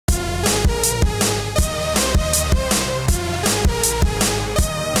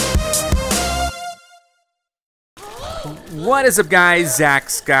What is up, guys? Zack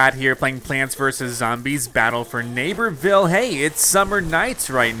Scott here playing Plants vs. Zombies Battle for Neighborville. Hey, it's summer nights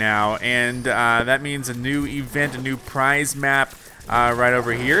right now, and that means a new event, a new prize map right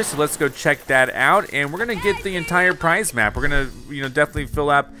over here. So let's go check that out, and we're gonna get the entire prize map. We're gonna, definitely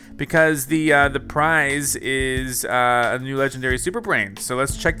fill up because the prize is a new legendary Super Brain. So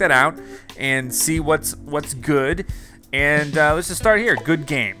let's check that out and see what's good. And let's just start here. Good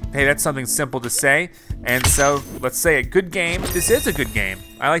game. Hey, that's something simple to say. And so let's say a good game. This is a good game.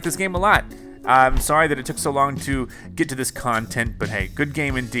 I like this game a lot. I'm sorry that it took so long to get to this content, but hey, good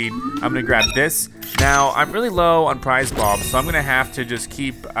game indeed. I'm gonna grab this. Now, I'm really low on prize bulbs, so I'm gonna have to just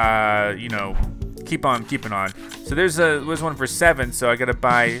keep, keep on keeping on. So there's one for 7, so I gotta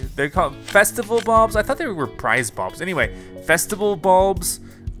buy, they're called festival bulbs. I thought they were prize bulbs. Anyway, festival bulbs.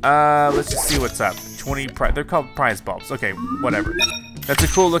 Let's just see what's up. 20, they're called prize bulbs. Okay, whatever. That's a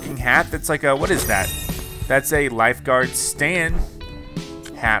cool looking hat. That's like a, what is that? That's a lifeguard stand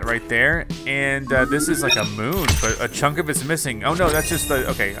hat right there. And this is like a moon, but a chunk of it's missing. Oh no, that's just the,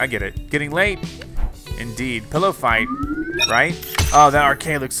 okay, I get it. Getting late. Indeed. Pillow fight, right? Oh, that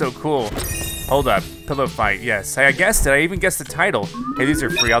arcade looks so cool. Hold up. Pillow fight, yes. Hey, I guessed it. I even guessed the title. Hey, these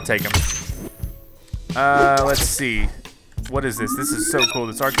are free. I'll take them. Let's see. What is this? This is so cool.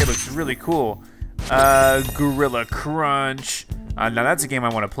 This arcade looks really cool. Gorilla Crunch. Now that's a game I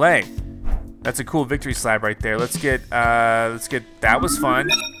want to play. That's a cool victory slab right there. Let's get, that was fun.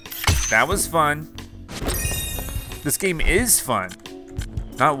 That was fun. This game is fun.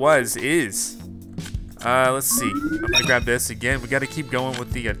 Not was, is. Let's see. I'm gonna grab this again. We gotta keep going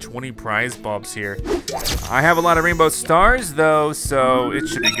with the 20 prize bulbs here. I have a lot of rainbow stars though, so it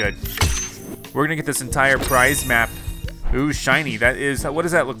should be good. We're gonna get this entire prize map. Ooh, shiny. That is, what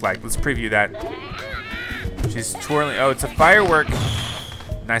does that look like? Let's preview that. She's twirling. Oh, it's a firework.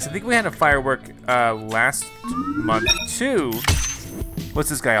 Nice. I think we had a firework last month too. What's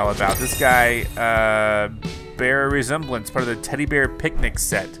this guy all about? This guy, bear resemblance, part of the teddy bear picnic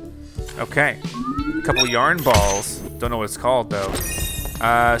set. Okay. A couple yarn balls. Don't know what it's called though.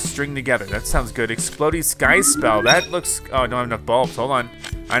 String together. That sounds good. Exploding sky spell. That looks. Oh, I don't have enough bulbs. Hold on.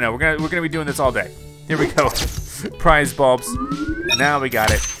 I know. We're gonna be doing this all day. Here we go. Prize bulbs. Now we got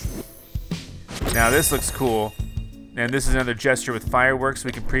it. Now this looks cool. And this is another gesture with fireworks.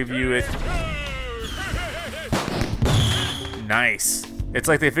 We can preview it. Nice. It's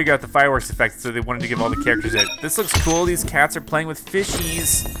like they figured out the fireworks effect, so they wanted to give all the characters it. This looks cool. These cats are playing with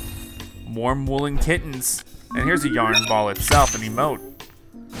fishies. Warm woolen kittens. And here's a yarn ball itself, an emote.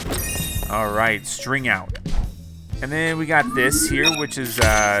 Alright, string out. And then we got this here, which is,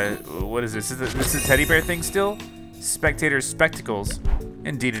 what is this? This is a teddy bear thing still? Spectator spectacles.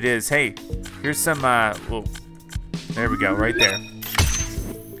 Indeed it is. Hey, here's some, well, there we go, right there.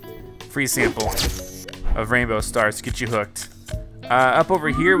 Free sample of rainbow stars to get you hooked. Up over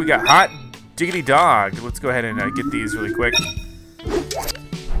here, we got hot diggity dog. Let's go ahead and get these really quick.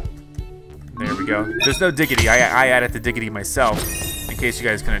 There we go. There's no diggity. I added the diggity myself, in case you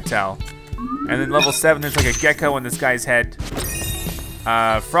guys couldn't tell. And then level 7, there's like a gecko on this guy's head.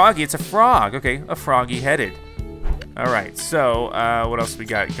 Froggy, it's a frog. Okay, a froggy headed. Alright, so what else we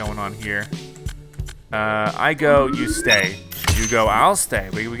got going on here? I go, you stay. You go, I'll stay.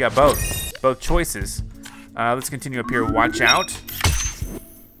 We got both choices. Let's continue up here. Watch out.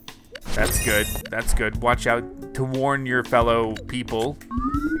 That's good. That's good. Watch out to warn your fellow people.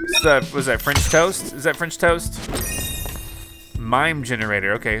 Was that French toast? Is that French toast? Mime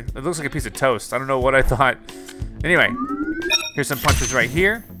generator. Okay, it looks like a piece of toast. I don't know what I thought. Anyway, here's some punches right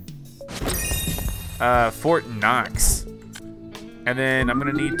here. Fort Knox. And then I'm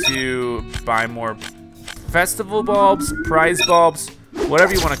gonna need to buy more festival bulbs, prize bulbs,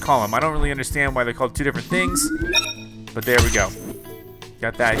 whatever you want to call them. I don't really understand why they're called two different things, but there we go.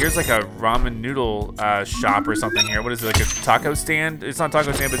 Got that. Here's like a ramen noodle shop or something here. What is it, like a taco stand? It's not a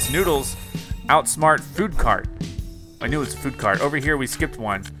taco stand, but it's noodles. Outsmart food cart. I knew it was a food cart. Over here we skipped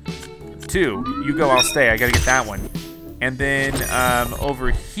one. 2, you go, I'll stay. I gotta get that one. And then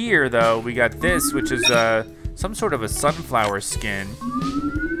over here though, we got this, which is some sort of a sunflower skin.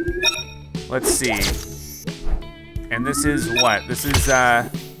 Let's see. And this is what? This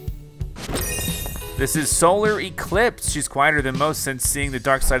is Solar Eclipse. She's quieter than most since seeing the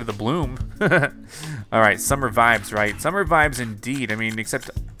dark side of the bloom. All right, summer vibes, right? Summer vibes indeed. I mean,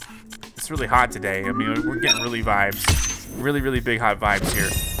 except it's really hot today. I mean, we're getting really vibes. Really, really big hot vibes here.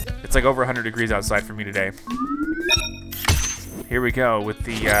 It's like over 100 degrees outside for me today. Here we go with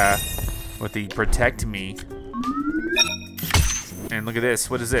the Protect Me. And look at this.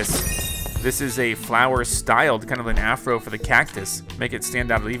 What is this? This is a flower styled, kind of an afro for the cactus. Make it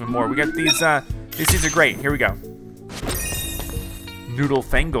stand out even more. We got these seeds are great. Here we go. Noodle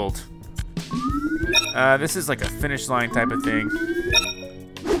Fangled. This is like a finish line type of thing.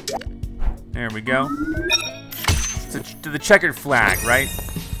 There we go. To the checkered flag, right?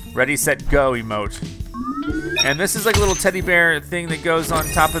 Ready, set, go emote. And this is like a little teddy bear thing that goes on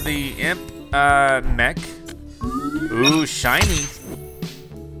top of the imp mech. Ooh, shiny.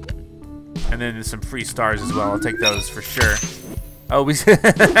 And then there's some free stars as well. I'll take those for sure. Oh, we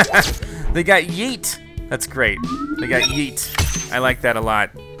they got yeet. That's great. They got yeet. I like that a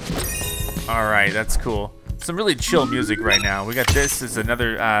lot. All right, that's cool. Some really chill music right now. We got this is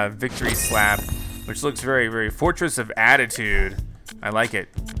another victory slap, which looks very, very Fortress of Attitude. I like it.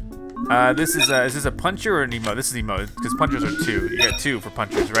 This is this a puncher or an emote? This is emote because punchers are 2. You got 2 for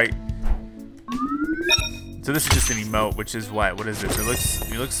punchers, right? So this is just an emote, which is what? What is this?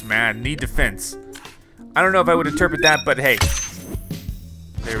 It looks mad. Need defense. I don't know if I would interpret that, but hey.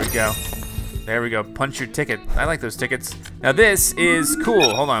 There we go. There we go. Punch your ticket. I like those tickets. Now this is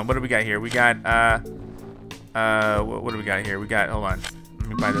cool. Hold on. What do we got here? We got what do we got here? We got, hold on. Let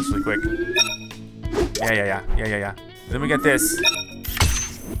me buy this really quick. Yeah. Then we got this.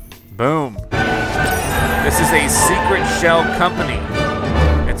 Boom. This is a secret shell company.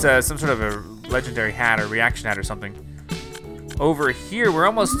 It's some sort of a legendary hat or reaction hat or something. Over here, we're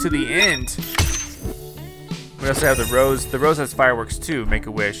almost to the end. We also have the rose. The rose has fireworks too. Make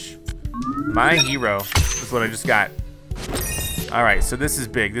a wish. My hero is what I just got. All right, so this is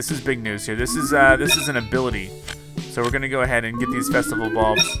big. This is big news here. This is an ability. So we're gonna go ahead and get these festival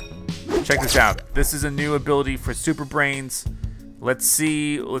bulbs. Check this out. This is a new ability for Super Brains. Let's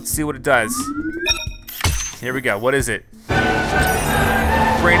see what it does. Here we go. What is it?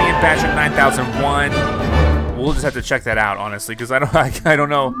 Brainium Basher 9001. We'll just have to check that out, honestly, because I don't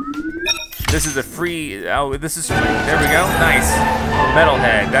know. This is a free. Oh, this is free. There we go. Nice.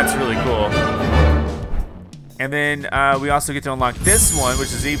 Metalhead. That's really cool. And then we also get to unlock this one,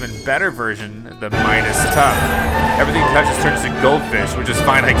 which is an even better version, the Midas Tough. Everything touches turns to goldfish, which is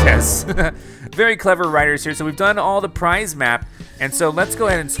fine, I guess. Very clever writers here. So we've done all the prize map, and so let's go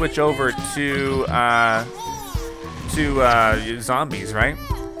ahead and switch over to zombies, right?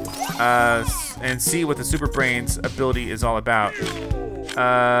 And see what the Super Brains ability is all about.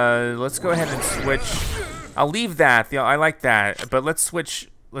 Let's go ahead and switch. I'll leave that. I like that, but let's switch.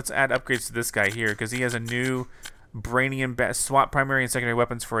 Let's add upgrades to this guy here because he has a new Brainium swap primary and secondary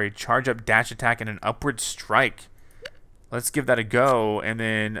weapons for a charge up, dash attack, and an upward strike. Let's give that a go, and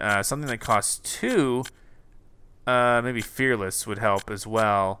then something that costs 2. Maybe Fearless would help as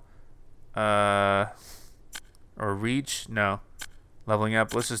well. Or Reach? No. Leveling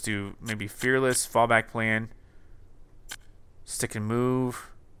up. Let's just do maybe Fearless, fallback plan, stick and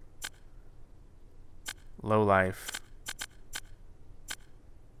move, low life.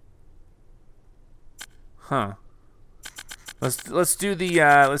 Huh. Let's do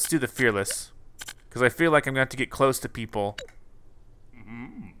the Fearless, because I feel like I'm going to have to get close to people.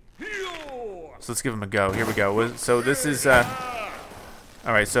 So let's give him a go. Here we go. So this is all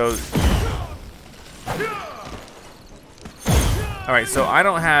right. So I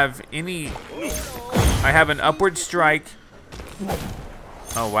don't have any. I have an upward strike.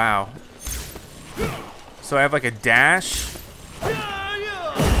 Oh wow. So I have like a dash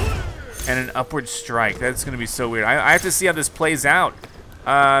and an upward strike. That's gonna be so weird. I have to see how this plays out.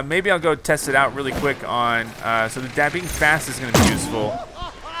 Maybe I'll go test it out really quick on. So the being fast is gonna be useful.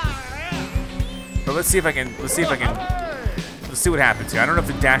 But let's see if I can. Let's see what happens here. I don't know if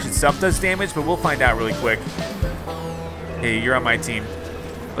the dash itself does damage, but we'll find out really quick. Hey, you're on my team.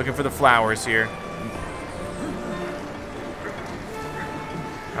 Looking for the flowers here.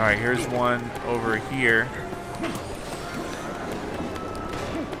 All right, here's one over here.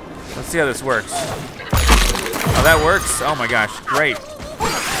 Let's see how this works. Oh, that works? Oh my gosh, great.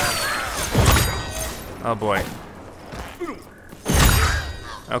 Oh boy.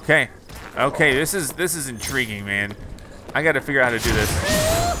 Okay. Okay, this is intriguing, man. I gotta figure out how to do this.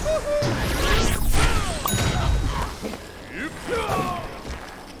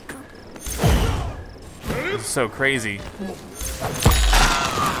 This is so crazy.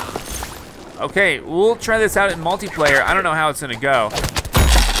 Okay, we'll try this out in multiplayer. I don't know how it's gonna go.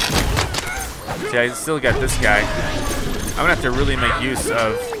 See, I still got this guy. I'm gonna have to really make use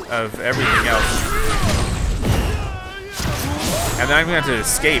of everything else. And then I'm gonna have to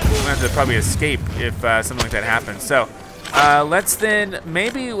escape. I'm gonna have to probably escape if something like that happens. So let's then,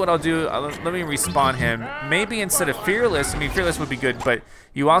 maybe what I'll do, let me respawn him. Maybe instead of Fearless, I mean Fearless would be good, but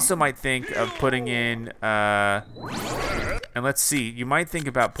you also might think of putting in, and let's see, you might think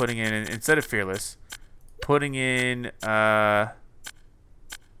about putting in, instead of Fearless, putting in, let's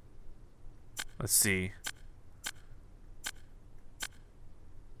see.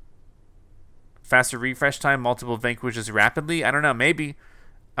 Faster refresh time, multiple vanquishes rapidly. I don't know, maybe.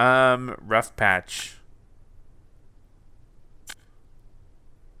 Rough patch.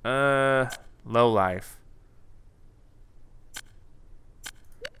 Low life.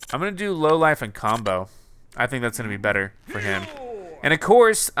 I'm gonna do low life and combo. I think that's gonna be better for him. And of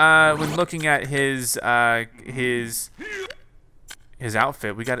course, when looking at his outfit,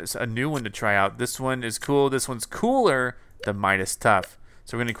 we got a new one to try out. This one is cool. This one's cooler than Midas Tough.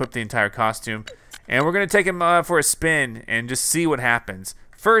 So we're gonna equip the entire costume, and we're gonna take him for a spin and just see what happens.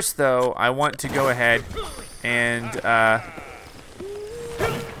 First, though, I want to go ahead and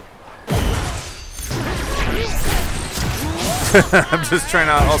I'm just trying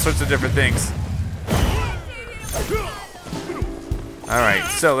out all sorts of different things. All right,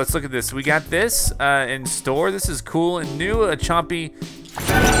 so let's look at this. We got this in store. This is cool and new. A chompy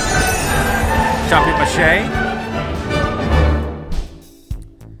mache.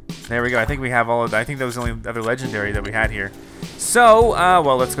 There we go. I think we have all of that. I think that was the only other legendary that we had here. So,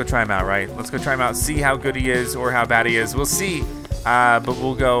 well, let's go try him out, right? Let's go try him out, see how good he is or how bad he is. We'll see. But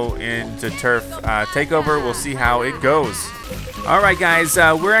we'll go into Turf Takeover. We'll see how it goes. All right, guys.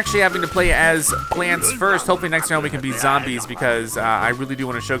 We're actually having to play as plants first. Hopefully next round we can be zombies because I really do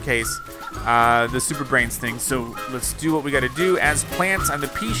want to showcase the Super Brains thing. So let's do what we got to do as plants. I'm the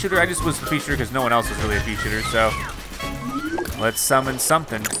pea shooter. I just was the pea shooter because no one else was really a pea shooter. So let's summon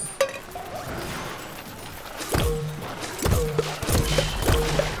something.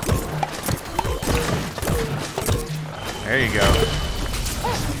 There you go.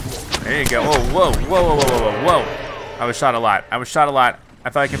 There you go. Whoa, whoa, whoa, whoa, whoa, whoa, whoa. I was shot a lot. I was shot a lot. I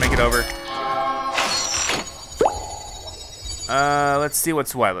thought I could make it over. Let's see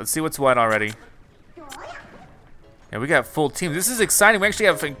what's what. Let's see what's what already. Yeah, we got full teams. This is exciting. We actually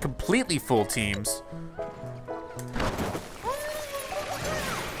have completely full teams.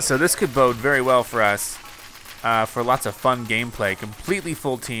 So this could bode very well for us. For lots of fun gameplay. Completely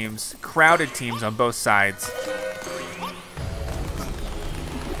full teams. Crowded teams on both sides.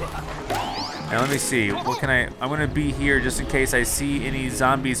 Now let me see, what can I'm gonna be here just in case I see any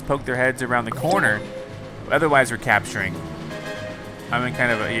zombies poke their heads around the corner. Otherwise we're capturing. I'm in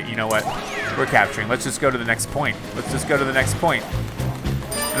kind of a, you know what, we're capturing. Let's just go to the next point. Let's just go to the next point.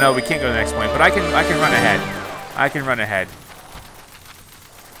 No, we can't go to the next point, but I can run ahead. I can run ahead.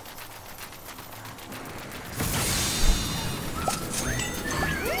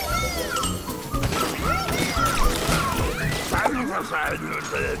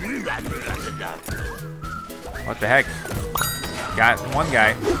 What the heck? Got one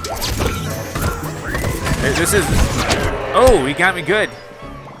guy. This is... Oh, he got me good.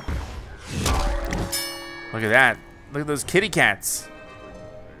 Look at that. Look at those kitty cats.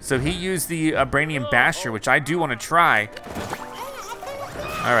 So he used the Brainium Basher, which I do want to try.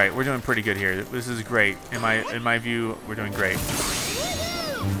 All right, we're doing pretty good here. This is great. In my view, we're doing great.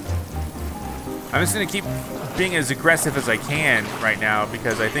 I'm just gonna keep being as aggressive as I can right now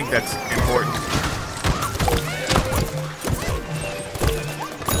because I think that's important.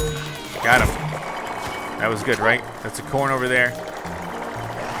 Got him. That was good, right? That's a corn over there.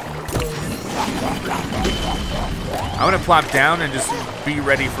 I'm gonna plop down and just be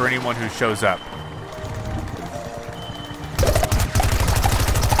ready for anyone who shows up.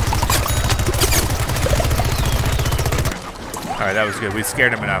 All right, that was good. We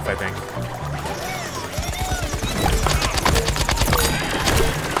scared him enough, I think.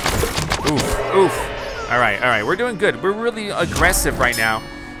 Oof, oof. All right, we're doing good. We're really aggressive right now.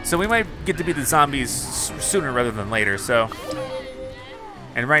 So we might get to be the zombies sooner rather than later, so.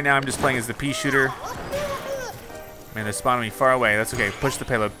 And right now I'm just playing as the pea shooter. Man, they're spawning me far away. That's okay, push the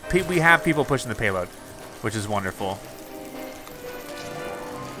payload. We have people pushing the payload, which is wonderful.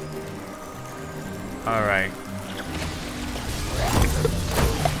 All right.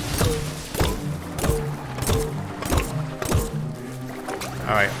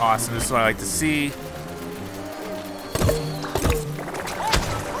 All right, awesome. This is what I like to see.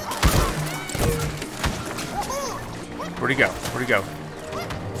 Where'd he go? Where'd he go?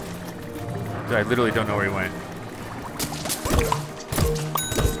 Dude, I literally don't know where he went.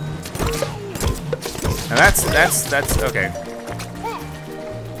 Now that's okay.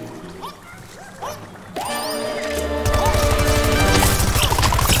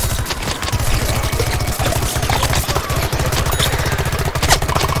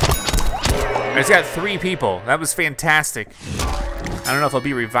 I just got 3 people. That was fantastic. I don't know if I'll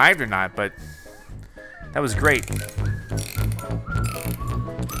be revived or not, but that was great.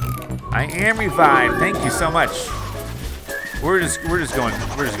 I am revived. Thank you so much. We're just going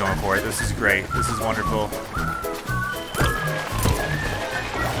for it. This is great. This is wonderful.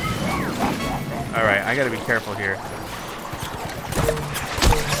 All right, I gotta be careful here.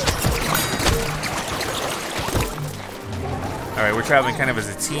 All right, we're traveling kind of as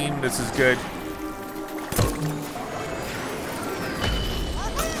a team. This is good.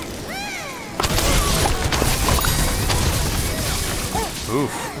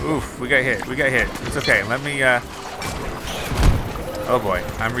 Oof, oof, we got hit, It's okay, let me, oh boy,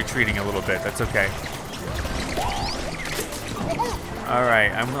 I'm retreating a little bit, that's okay. All right,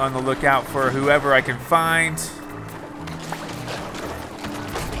 I'm on the lookout for whoever I can find.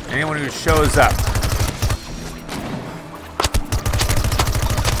 Anyone who shows up.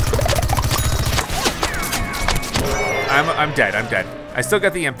 I'm dead, I still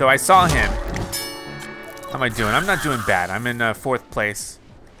got the imp though, I saw him. How am I doing? I'm not doing bad. I'm in 4th place.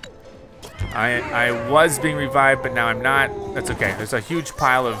 I was being revived, but now I'm not. That's okay. There's a huge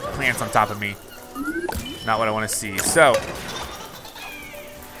pile of plants on top of me. Not what I want to see. So,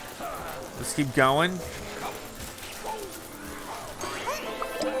 let's keep going.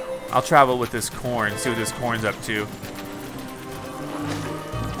 I'll travel with this corn, see what this corn's up to.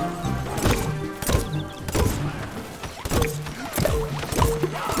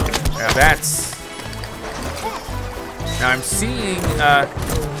 Now that's... Now I'm seeing, oh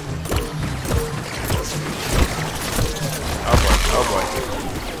boy.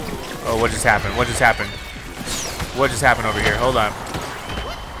 Oh, what just happened? What just happened? What just happened over here? Hold on.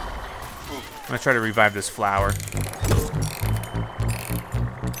 I'm gonna try to revive this flower.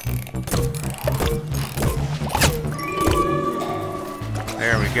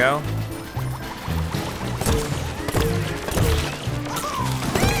 There we go.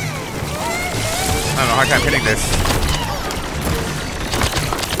 I'm having a hard time hitting this.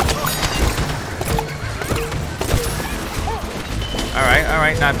 All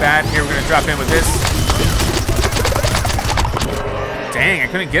right, not bad. Here, we're gonna drop in with this. Dang, I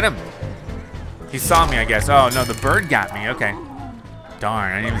couldn't get him. He saw me, I guess. Oh, no, the bird got me. Okay.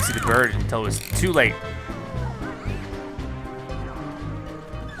 Darn, I didn't even see the bird until it was too late.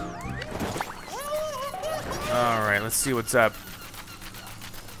 All right, let's see what's up.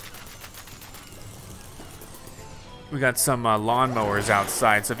 We got some lawnmowers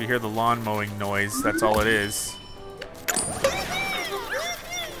outside, so if you hear the lawn mowing noise, that's all it is.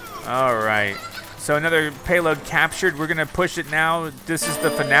 All right, so another payload captured. We're gonna push it now. This is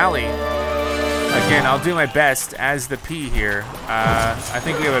the finale. Again, I'll do my best as the P here. I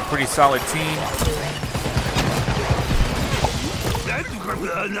think we have a pretty solid team.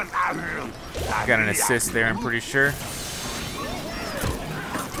 Got an assist there, I'm pretty sure.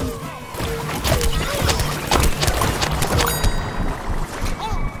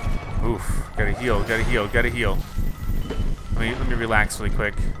 Oof, gotta heal. Let me relax really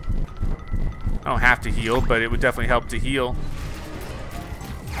quick. I don't have to heal, but it would definitely help to heal.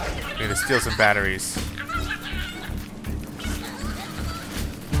 Okay, to steal some batteries.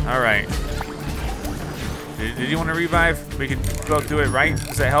 All right. Did you want to revive? We could both do it, right?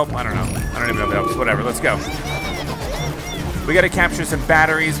 Does that help? I don't know. I don't even know if that helps. Whatever, let's go. We gotta capture some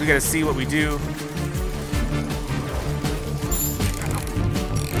batteries. We gotta see what we do.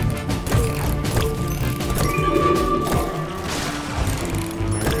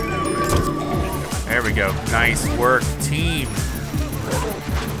 There we go. Nice work, team.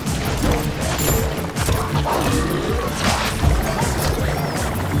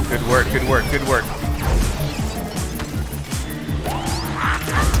 Good work, good work, good work.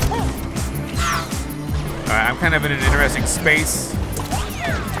 Alright, I'm kind of in an interesting space.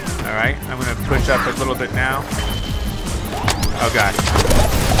 Alright, I'm gonna push up a little bit now. Oh gosh.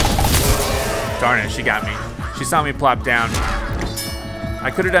 Darn it, she got me. She saw me plop down. I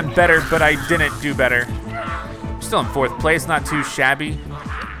could have done better, but I didn't do better. I'm still in 4th place, not too shabby.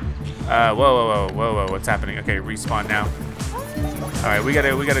 Whoa, what's happening? Okay, respawn now. All right, we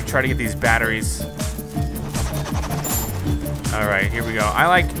gotta try to get these batteries. All right, here we go. I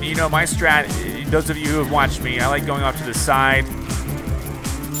like, you know, my strat, those of you who have watched me, I like going off to the side.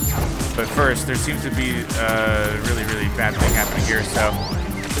 But first, there seems to be a really, really bad thing happening here, so.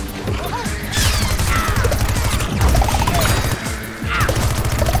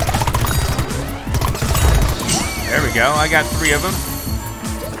 There we go, I got 3 of them.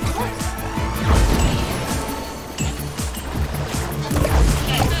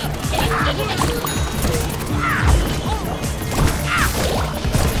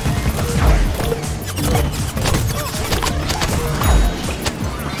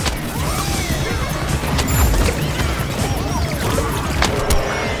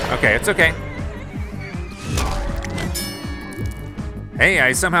 Okay, it's okay. Hey,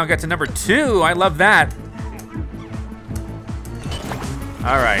 I somehow got to number 2. I love that.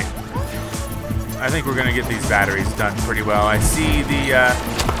 All right. I think we're gonna get these batteries done pretty well. I see the,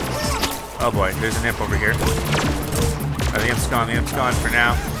 oh boy, there's an imp over here. Oh, the imp's gone for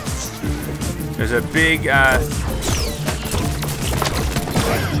now. There's a big,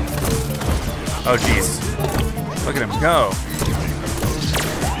 oh geez. Look at him go.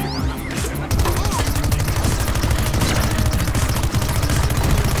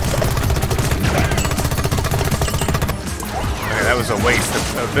 Okay, that was a waste,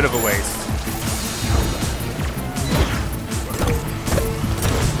 a bit of a waste.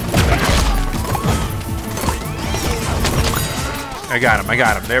 I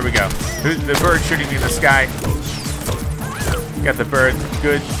got him, there we go. The bird shooting me in the sky. Got the bird,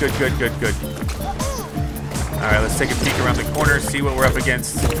 good. All right, let's take a peek around the corner, see what we're up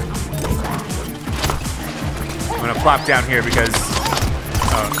against. I'm gonna plop down here because,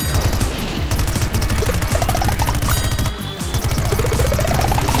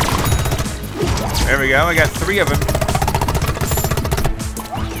 there we go, I got 3 of them.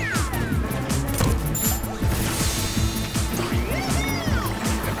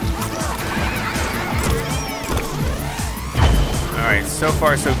 All right, so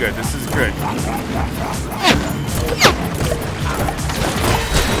far so good, this is good.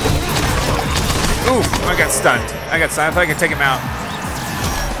 Oof, I got stunned. I thought I could take him out.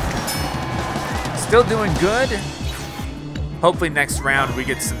 Still doing good. Hopefully next round we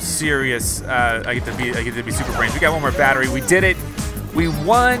get some serious, I get to be Super Brains. We got one more battery, we did it. We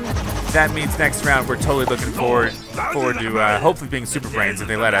won. That means next round we're totally looking forward to hopefully being Super Brains if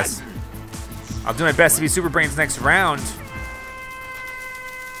they let us. I'll do my best to be Super Brains next round.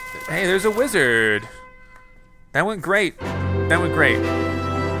 Hey, there's a wizard. That went great.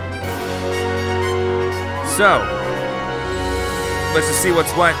 So, let's just see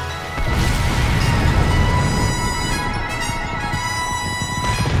what's what.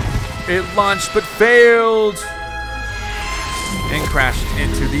 It launched but failed and crashed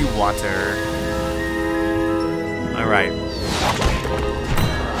into the water. All right.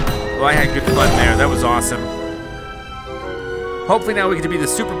 Well, I had good fun there. That was awesome. Hopefully now we get to be the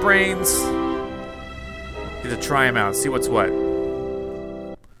Super Brains. Get to try them out, see what's what.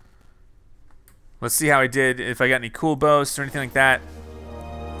 Let's see how I did, if I got any cool boasts or anything like that.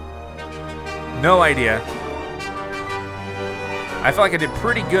 No idea. I felt like I did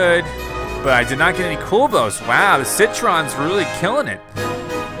pretty good, but I did not get any cool boasts. Wow, the Citron's really killing it.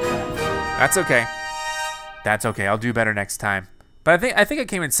 That's okay. That's okay, I'll do better next time. But I think I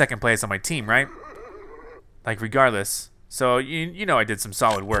came in 2nd place on my team, right? Like, regardless. So, you know I did some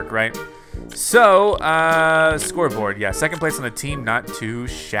solid work, right? So, scoreboard. Yeah, 2nd place on the team, not too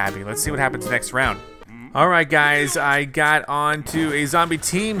shabby. Let's see what happens next round. All right, guys, I got onto a zombie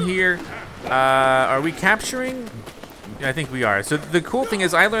team here. Are we capturing? I think we are. So the cool thing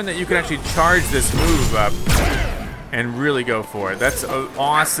is I learned that you can actually charge this move up and really go for it. That's an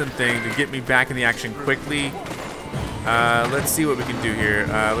awesome thing to get me back in the action quickly. Let's see what we can do here.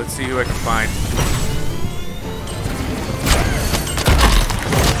 Let's see who I can find.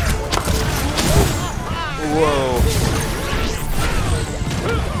 Whoa.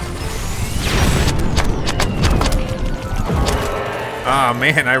 Oh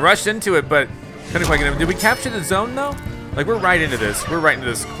man, I rushed into it, but couldn't quite get him. Did we capture the zone though? Like, we're right into this. We're right into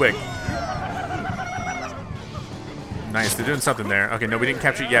this quick. Nice, they're doing something there. Okay, no, we didn't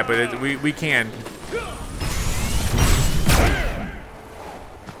capture it yet, but we can.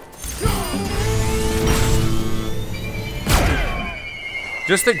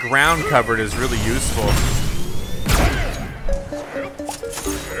 Just the ground covered is really useful.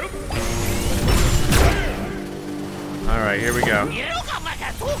 All right, here we go.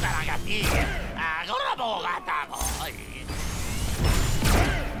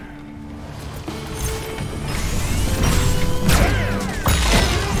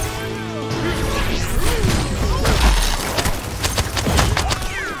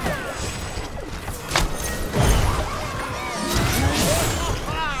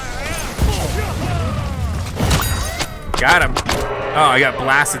 Got him. Oh, I got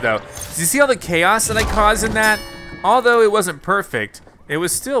blasted though. Did you see all the chaos that I caused in that? Although it wasn't perfect, it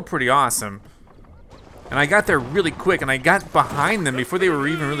was still pretty awesome. And I got there really quick, and I got behind them before they were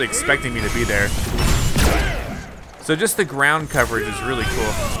even really expecting me to be there. So just the ground coverage is really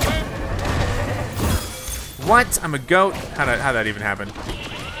cool. What? I'm a goat? How'd that even happen?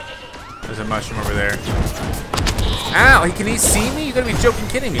 There's a mushroom over there. Ow, can he see me? You gotta be joking,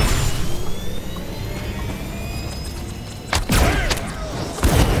 kidding me.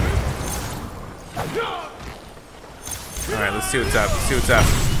 All right, let's see what's up. Let's see what's up.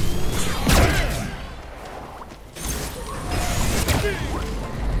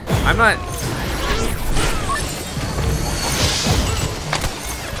 I'm not.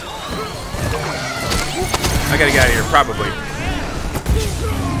 gotta get out of here, probably.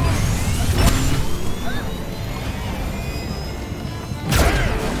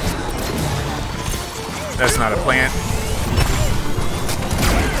 That's not a plant.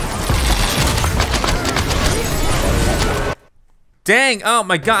 Dang, oh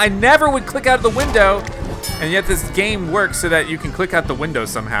my god, I never would click out of the window, and yet this game works so that you can click out the window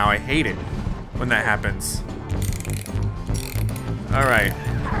somehow. I hate it when that happens. All right.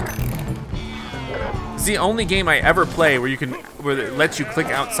 It's the only game I ever play where it lets you click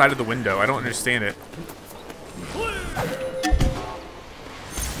outside of the window. I don't understand it.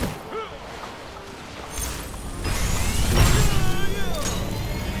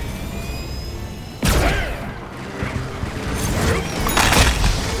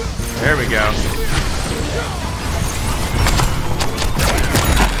 There we go.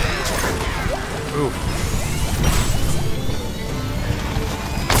 Ooh.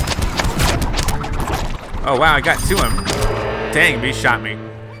 Oh wow, I got to him. Dang, he shot me.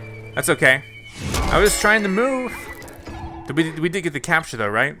 That's okay. I was trying to move. We did get the capture though,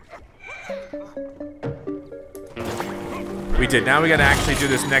 right? We did. Now we gotta actually do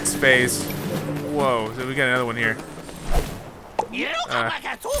this next phase. Whoa, so we got another one here.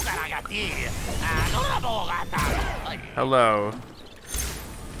 Hello.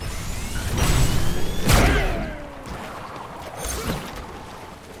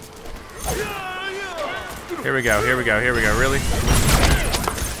 Here we go, here we go, here we go. Really?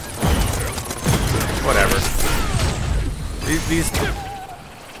 Whatever. These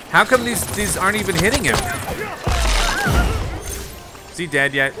how come these aren't even hitting him? Is he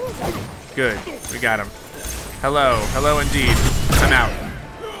dead yet? Good, we got him. Hello, hello indeed. I'm out.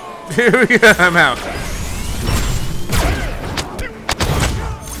 I'm out.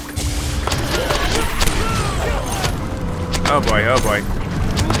 Oh boy, oh boy.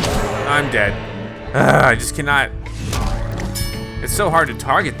 I'm dead. I just cannot. It's so hard to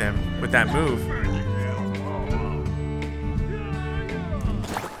target them with that move.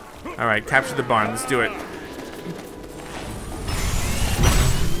 All right, capture the barn. Let's do it.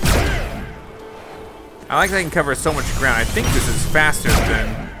 I like that I can cover so much ground. I think this is faster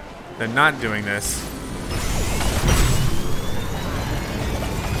than not doing this.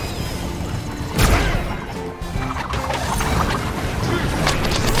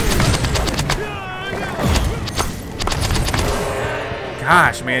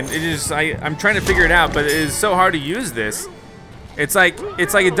 Gosh, man, it is. I'm trying to figure it out, but it is so hard to use this. It's like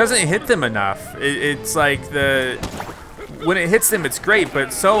it doesn't hit them enough. It's like when it hits them, it's great,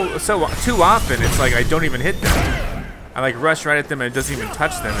 but so too often, it's like I don't even hit them. I like rush right at them and it doesn't even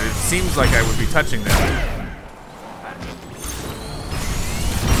touch them. It seems like I would be touching them.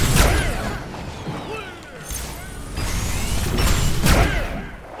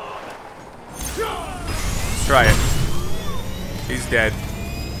 Let's try it. He's dead.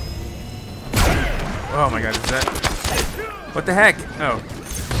 Oh my god, is that? What the heck? Oh.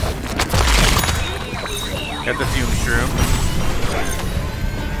 Got the fume shroom.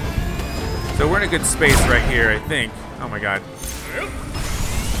 So we're in a good space right here, I think. Oh my god.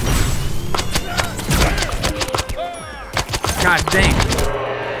 God dang.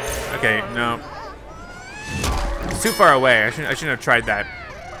 Okay, no. It's too far away. I shouldn't have tried that.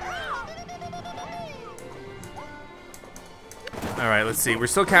 Alright, let's see. We're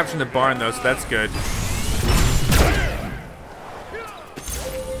still capturing the barn though, so that's good.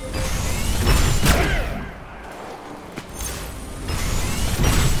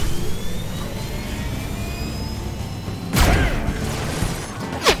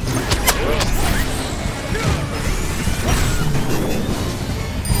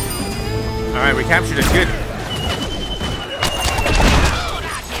 Alright, we captured it. Good.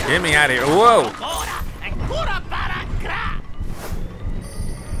 Get me out of here. Whoa!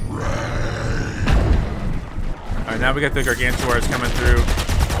 Alright, now we got the Gargantuars coming through.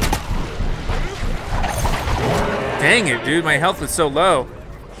 Dang it, dude. My health was so low.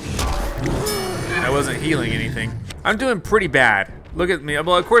 I wasn't healing anything. I'm doing pretty bad. Look at me.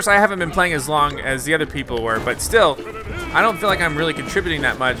 Well, of course, I haven't been playing as long as the other people were, but still, I don't feel like I'm really contributing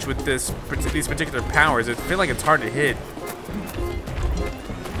that much with these particular powers. I feel like it's hard to hit.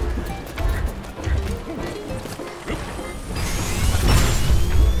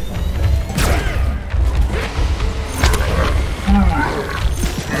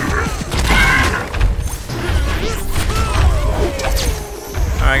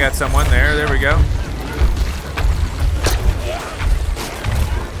 I got someone there. There we go.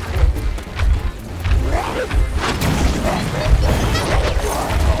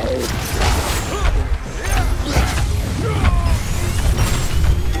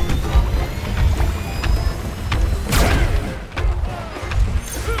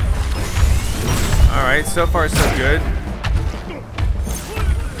 so far so good.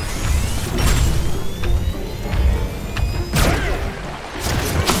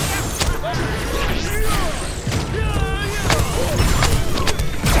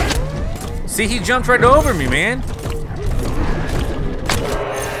 See, he jumped right over me, man.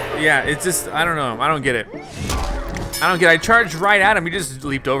 Yeah, it's just, I don't know. I don't get it. I charged right at him. He just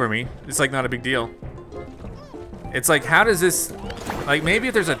leaped over me. It's like not a big deal. It's like, how does this, like maybe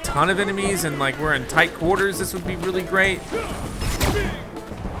if there's a ton of enemies and like we're in tight quarters, this would be really great.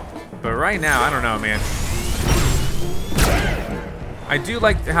 But right now, I don't know, man. I do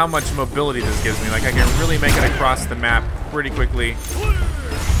like how much mobility this gives me. Like I can really make it across the map pretty quickly.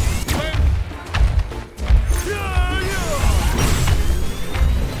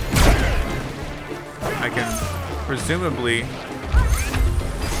 I can presumably...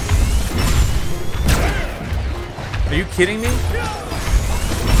 Are you kidding me?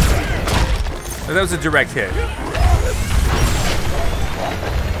 That was a direct hit.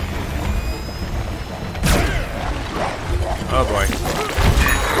 Oh boy.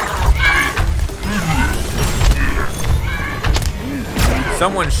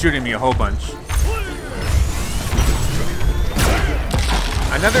 Someone's shooting me a whole bunch.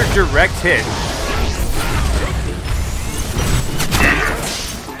 Another direct hit.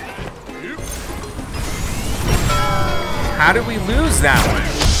 How did we lose that one?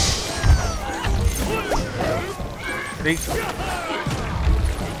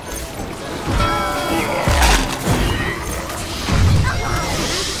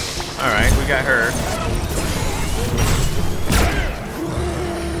 Alright, we got her.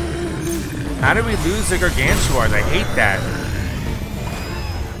 How did we lose the Gargantuars? I hate that.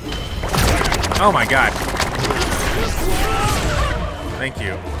 Oh my god. Thank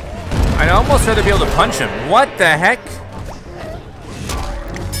you. I'd almost rather be able to punch him. What the heck?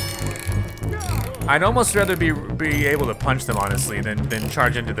 I'd almost rather be able to punch them, honestly, than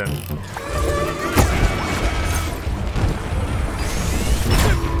charge into them.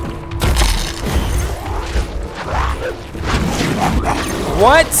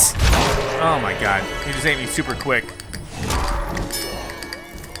 What? Oh my god, he just ate me super quick.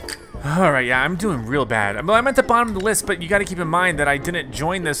 Alright, yeah, I'm doing real bad. I'm at the bottom of the list, but you gotta keep in mind that I didn't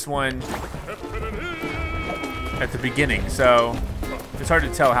join this one at the beginning, so it's hard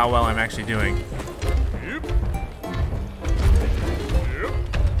to tell how well I'm actually doing.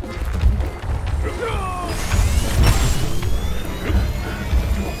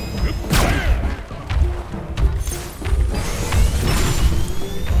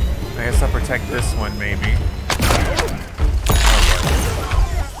 I guess I'll protect this one, maybe.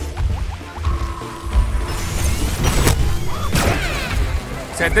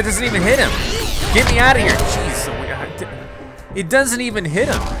 That doesn't even hit him. Get me out of here. Jeez. It doesn't even hit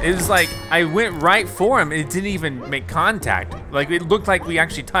him. It was like, I went right for him. It didn't even make contact. Like, it looked like we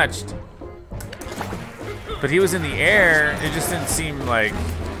actually touched. But he was in the air. It just didn't seem like...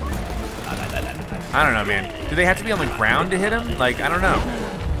 I don't know, man. Do they have to be on the ground to hit him? Like, I don't know.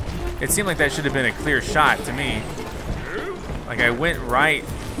 It seemed like that should have been a clear shot to me. Like, I went right.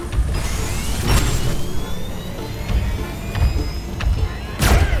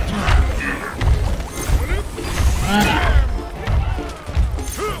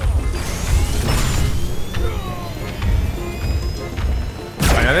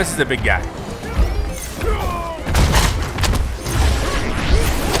 I know this is a big guy.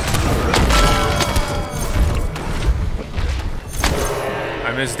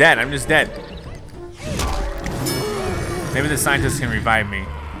 I'm just dead. I'm just dead. Maybe the scientist can revive me.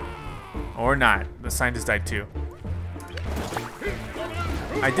 Or not. The scientist died too.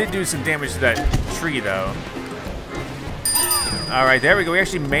 I did do some damage to that tree though. Alright, there we go. We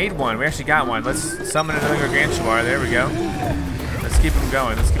actually made one. We actually got one. Let's summon another Gargantuar. There we go. Let's keep him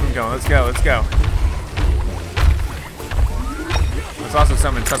going. Let's keep him going. Let's go. Let's go. Let's also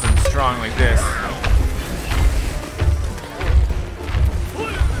summon something strong like this.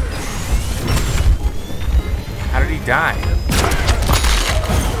 How did he die?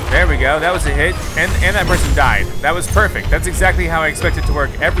 There we go. That was a hit. And that person died. That was perfect. That's exactly how I expect it to work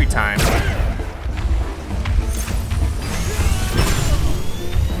every time.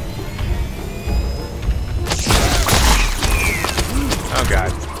 Oh,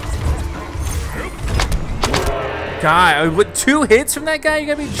 God. God, with 2 hits from that guy? You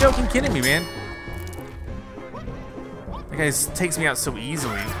gotta be joking, kidding me, man. That guy takes me out so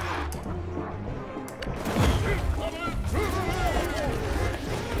easily.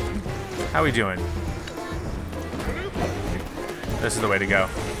 How we doing? This is the way to go.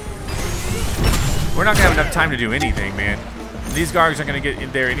 We're not gonna have enough time to do anything, man. These Gargs aren't going to get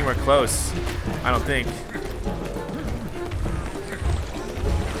in there anywhere close. I don't think.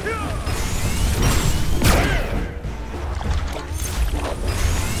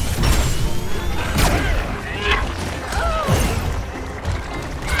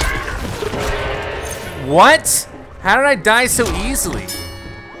 What? How did I die so easily?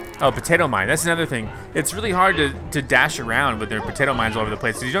 Oh, potato mine. That's another thing. It's really hard to dash around with their potato mines all over the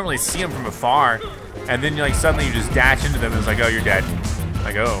place. So you don't really see them from afar. And then like suddenly you just dash into them and it's like, oh, you're dead.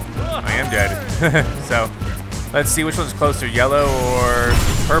 Like, oh, I am dead. So let's see which one's closer, yellow or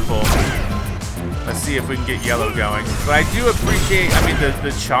purple. Let's see if we can get yellow going. But I do appreciate, I mean,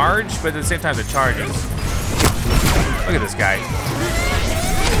 the charge, but at the same time, the charges. Look at this guy.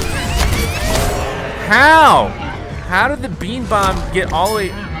 How? How did the bean bomb get all the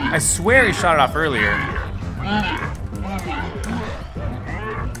way? I swear he shot it off earlier.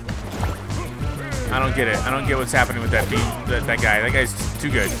 I don't get it. I don't get what's happening with that that guy. That guy's too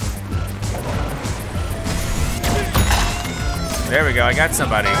good. There we go. I got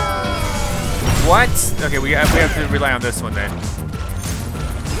somebody. What? Okay, we have to rely on this one then.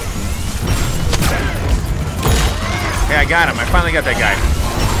 Okay, I got him. I finally got that guy.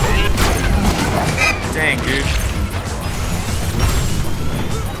 Dang, dude.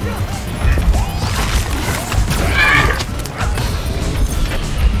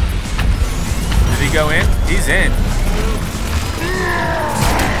 Did he go in? He's in.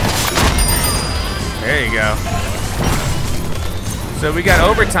 There you go. So we got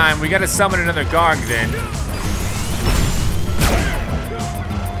overtime. We got to summon another Garg then.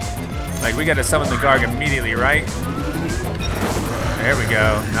 Like, we got to summon the Garg immediately, right? There we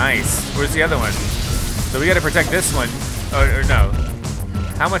go. Nice. Where's the other one? So we got to protect this one. Or no.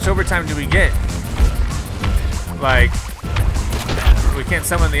 How much overtime do we get? Like, we can't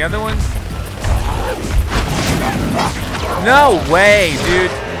summon the other one? No way,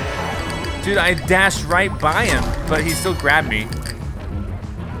 dude. Dude, I dashed right by him, but he still grabbed me.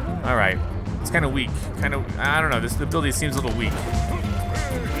 All right. It's kind of weak. Kind of, I don't know. This ability seems a little weak.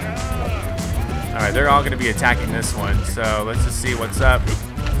 All right, they're all going to be attacking this one, so let's just see what's up.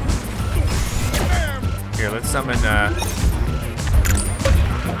 Here, let's summon.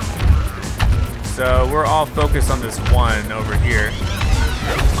 So we're all focused on this one over here.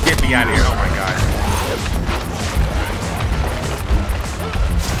 Get me out of here! Oh my god!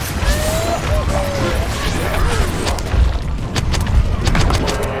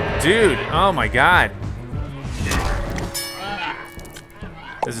 Dude! Oh my god!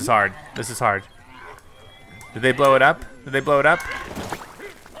 This is hard. This is hard. Did they blow it up? Did they blow it up?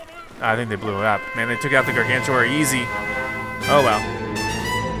 I think they blew it up. Man, they took out the Gargantuar easy. Oh well.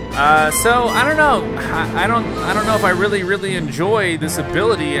 So I don't know. I don't know if I really enjoy this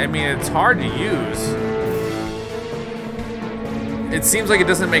ability. I mean, it's hard to use. It seems like it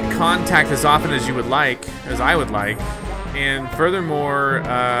doesn't make contact as often as you would like, as I would like. And furthermore,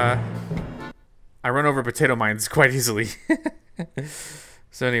 I run over potato mines quite easily.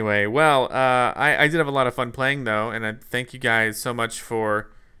 So anyway, well, I did have a lot of fun playing though, and I thank you guys so much for,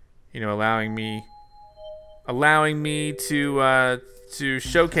 you know, allowing me to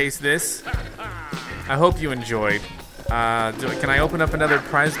showcase this. I hope you enjoyed. Can I open up another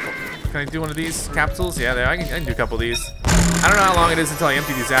prize? Can I do one of these capsules? Yeah, there. I can do a couple of these. I don't know how long it is until I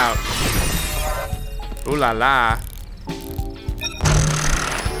empty these out. Ooh la la.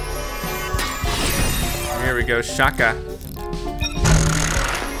 Here we go, Shaka.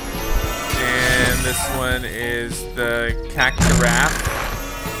 And this one is the Cacturaf.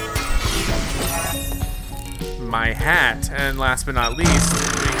 My hat. And last but not least,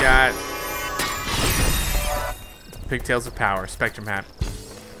 we got Pigtails of Power, Spectrum hat.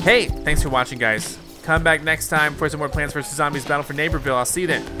 Hey, thanks for watching, guys. Come back next time for some more Plants vs. Zombies Battle for Neighborville. I'll see you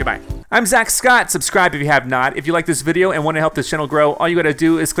then. Goodbye. I'm Zack Scott. Subscribe if you have not. If you like this video and want to help this channel grow, all you gotta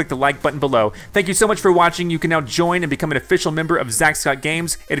do is click the like button below. Thank you so much for watching. You can now join and become an official member of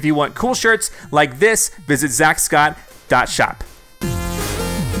ZackScottGames. And if you want cool shirts like this, visit ZackScott.shop.